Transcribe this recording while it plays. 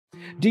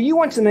Do you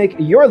want to make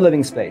your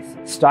living space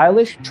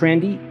stylish,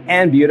 trendy,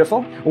 and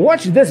beautiful?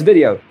 Watch this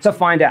video to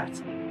find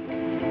out.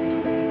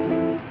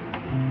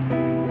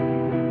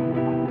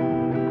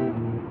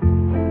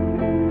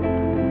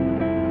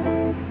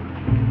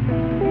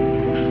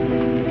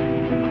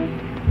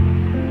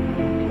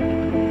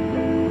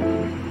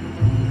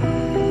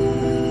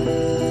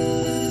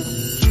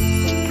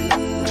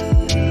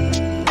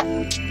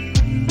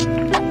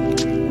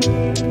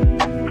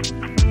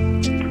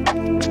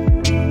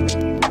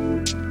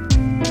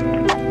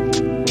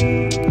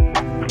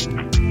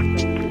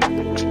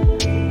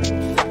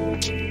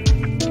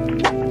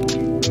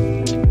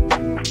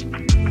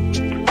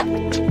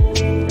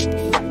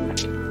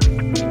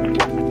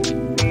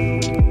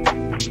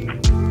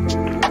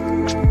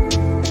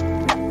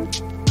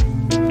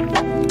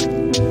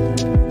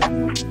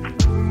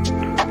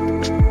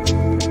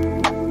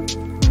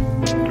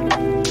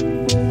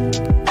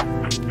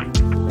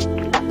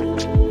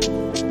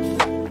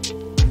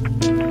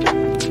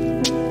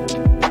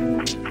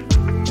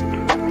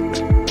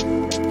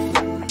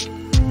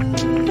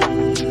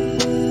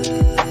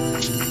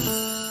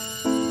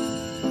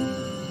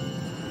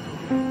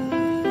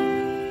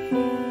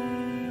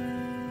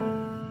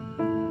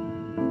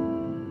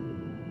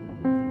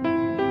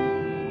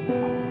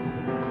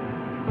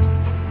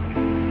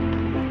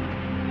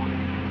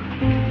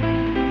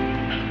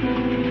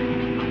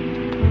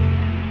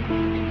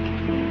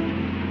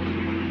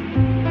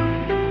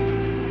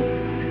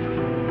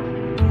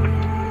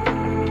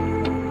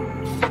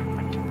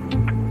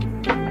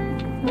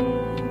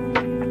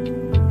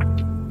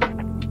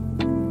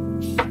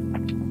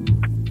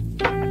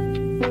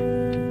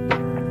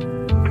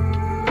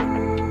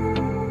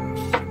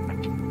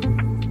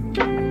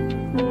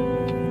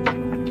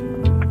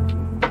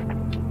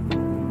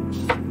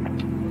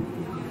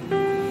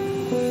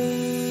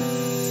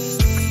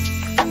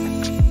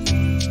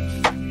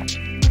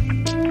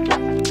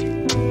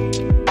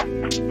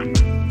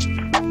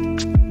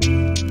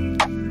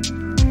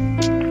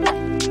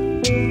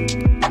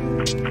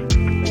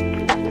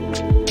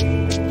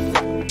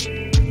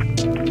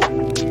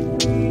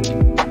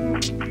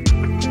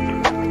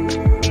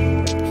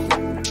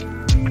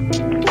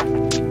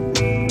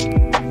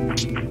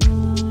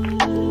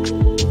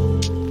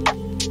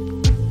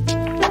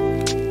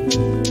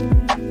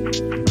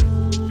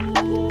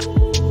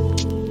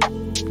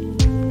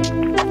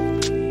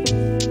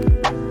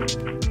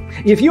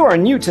 If you are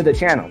new to the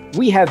channel,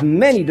 we have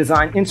many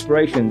design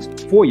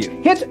inspirations for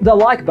you. Hit the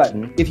like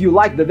button if you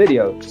like the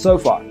video so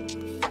far.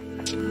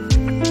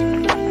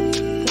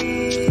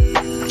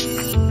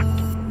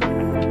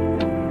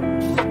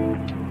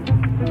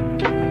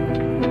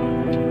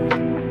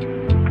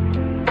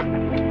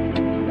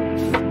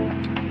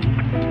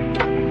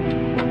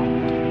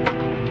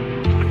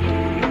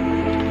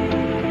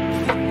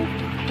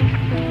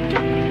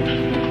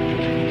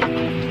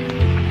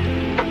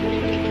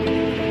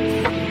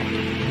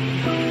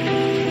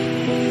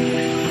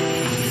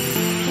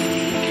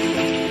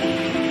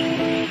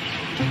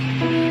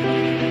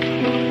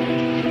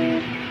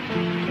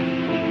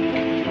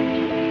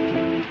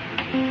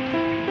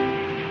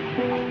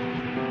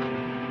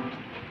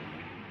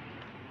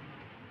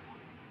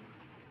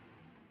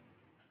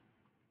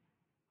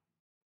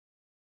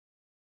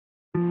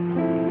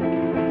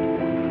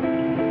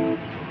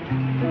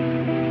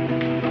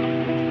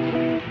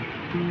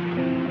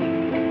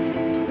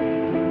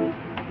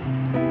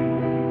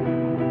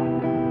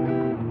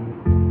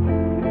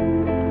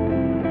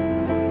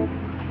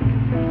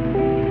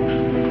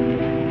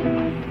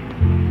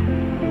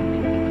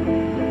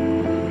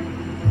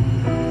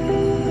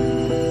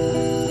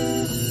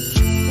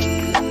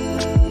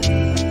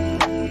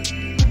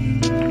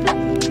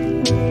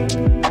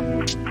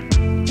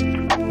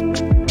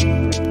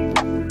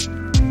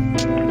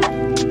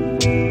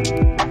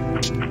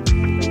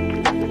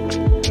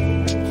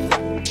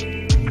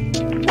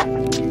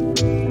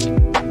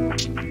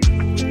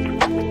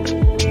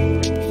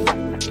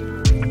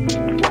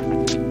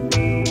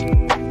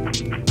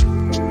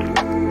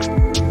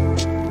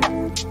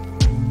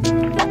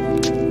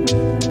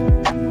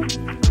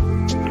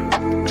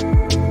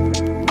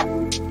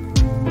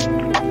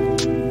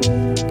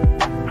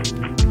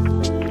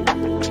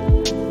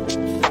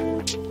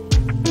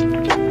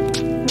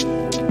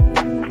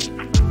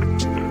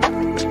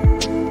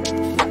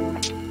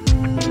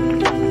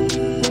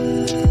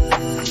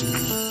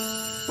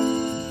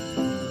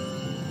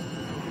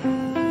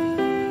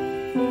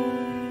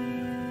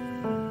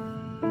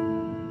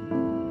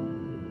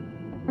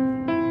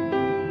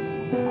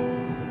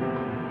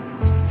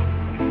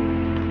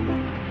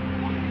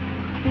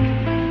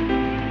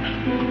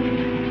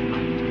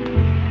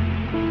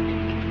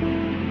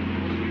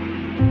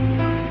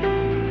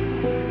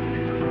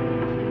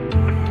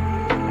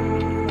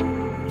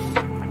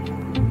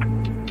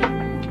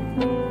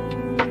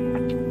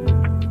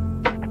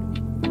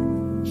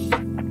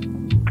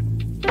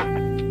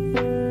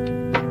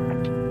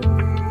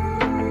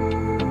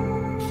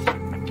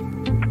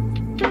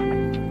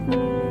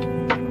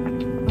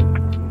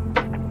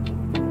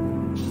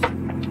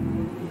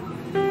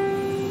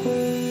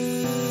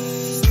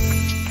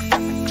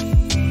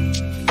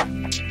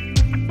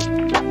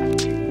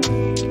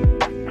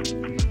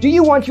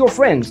 you want your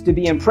friends to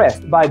be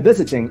impressed by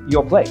visiting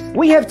your place?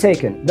 We have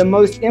taken the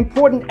most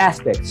important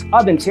aspects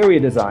of interior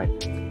design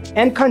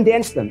and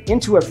condensed them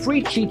into a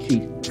free cheat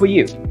sheet for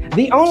you.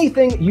 The only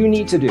thing you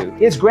need to do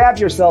is grab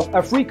yourself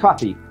a free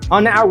copy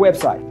on our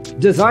website,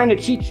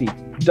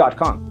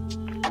 designercheatsheet.com.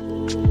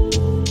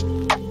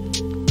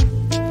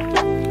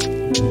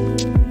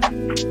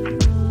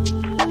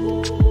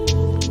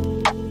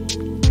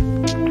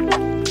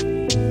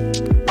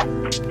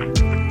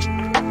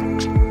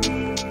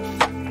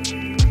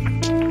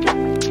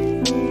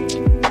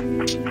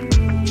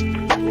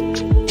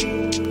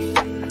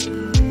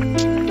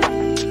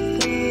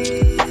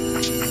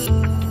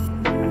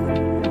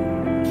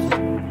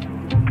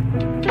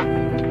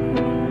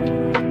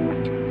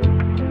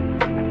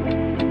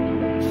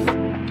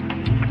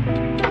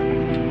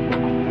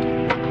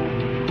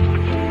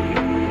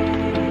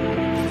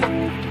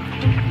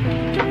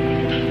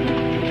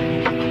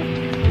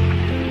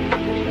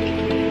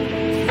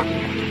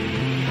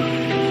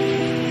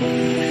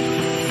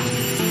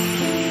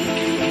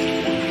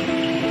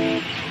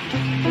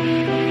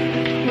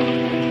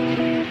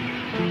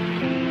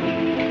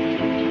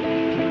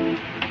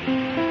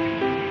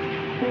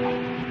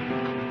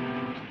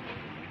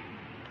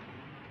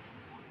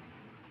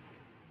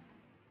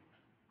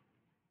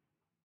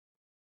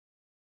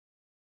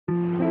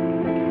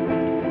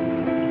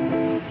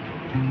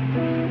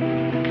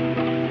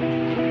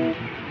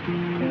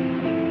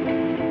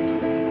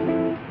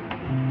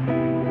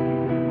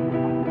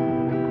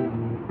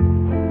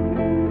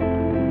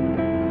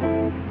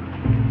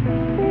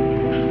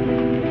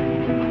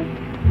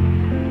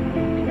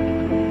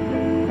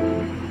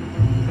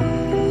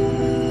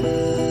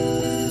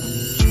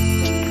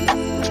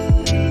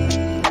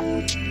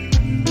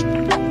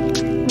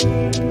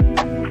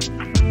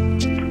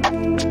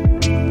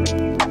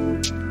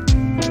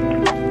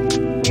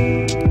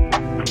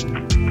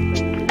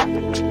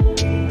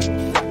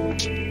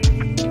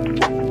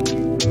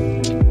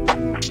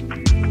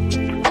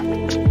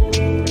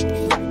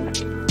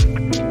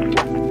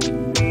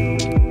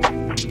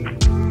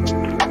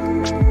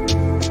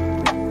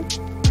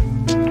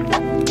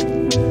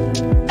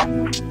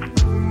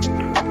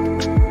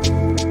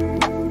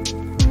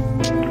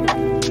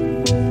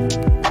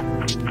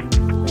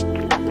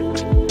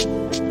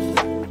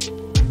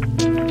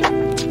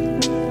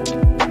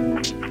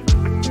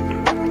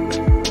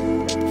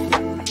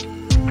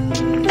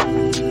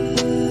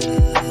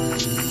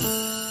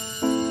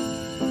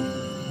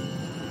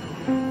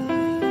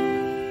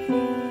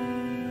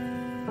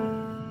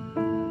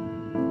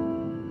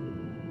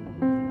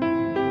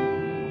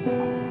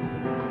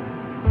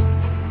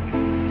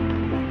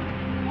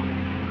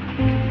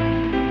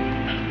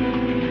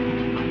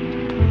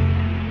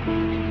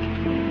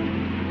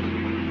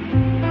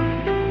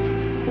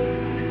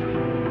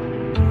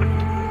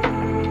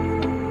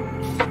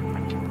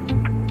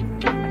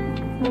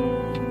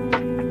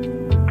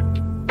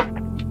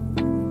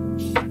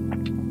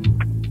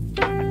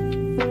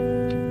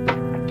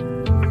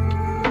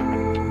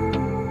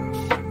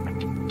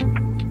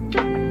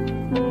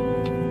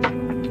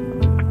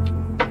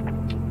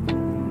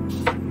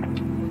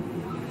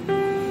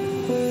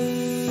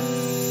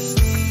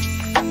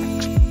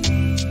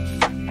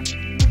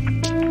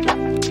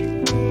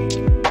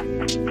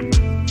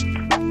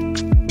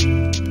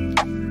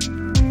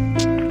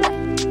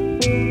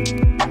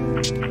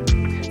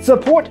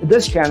 Support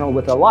this channel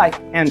with a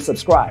like and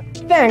subscribe.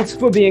 Thanks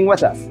for being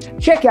with us.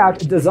 Check out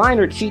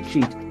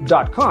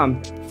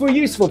designercheatsheet.com for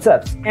useful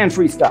tips and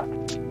free stuff.